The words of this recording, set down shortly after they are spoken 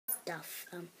stuff.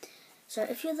 So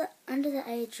if you're under the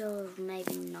age of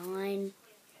maybe 9,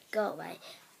 go away.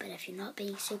 But if you're not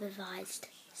being supervised,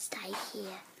 stay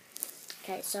here.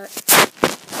 Okay, so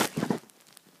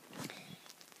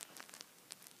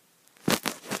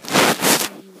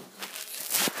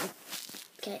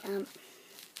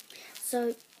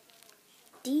so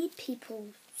did people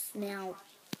smell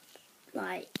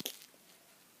like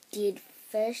did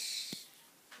fish,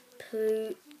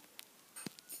 poo,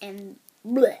 and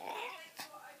bleh?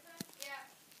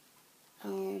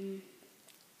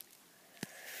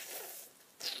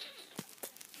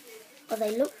 Or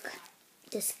they look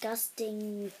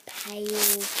disgusting,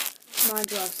 pale. Mind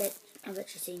you, I've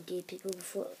actually seen dead people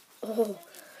before. Oh,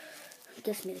 it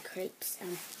gives me the creeps.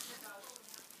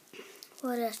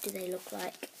 What else do they look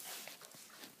like?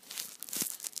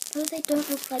 Oh, they don't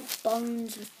look like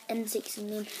bones with insects in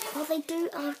them. Well, they do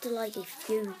after like a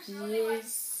few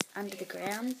years under the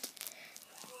ground.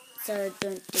 So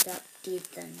don't dig up dead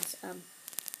things.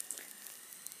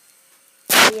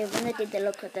 Yeah, when they did, they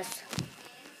look like this.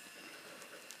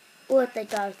 Or if they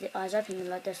die with their eyes open, they're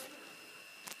like this.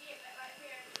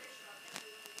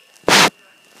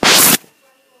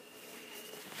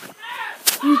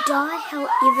 You die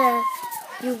however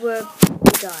you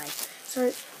died.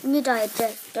 So when you die,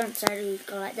 just don't say you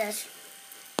go like this.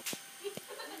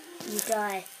 You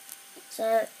die.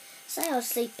 So say I was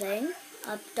sleeping,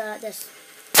 I'd die like this.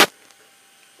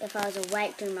 If I was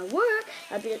awake doing my work,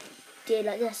 I'd be dead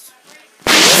like this.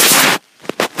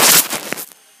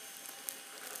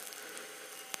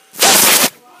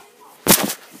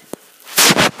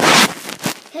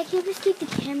 Hey, can you just keep the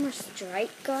camera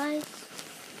straight, guys?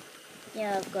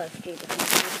 Yeah, I've got to do the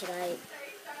camera today.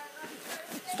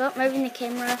 Stop moving the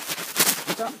camera.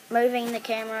 Stop moving the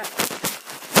camera.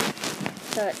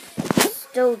 So it's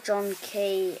still John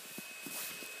Key.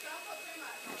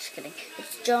 I'm just kidding.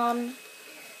 It's John,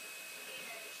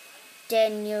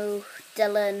 Daniel,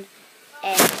 Dylan,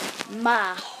 and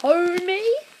my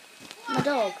homie, my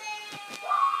dog.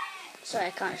 Sorry,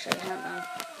 I can't show you how now.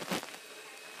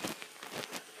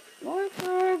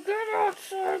 Micro, get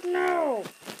outside now!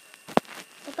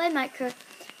 Bye, Micro.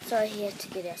 So he had to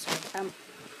get outside.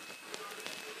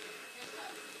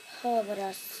 Oh, what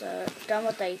else? Done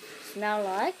what they smell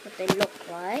like, what they look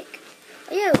like.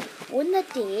 Oh, yeah, when they're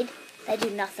dead, they do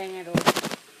nothing at all.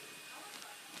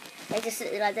 They just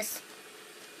sit there like this.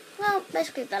 Well,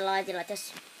 basically they lie there like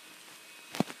this.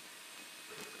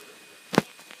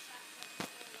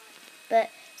 But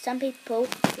some people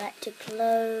like to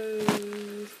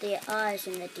close their eyes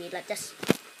when they're dead like this.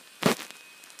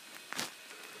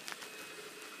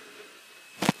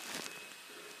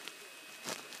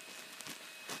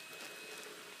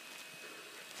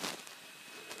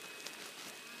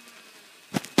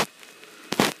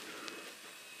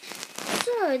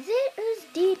 So, there is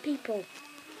dead people.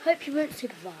 Hope you weren't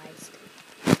supervised.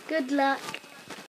 Good luck.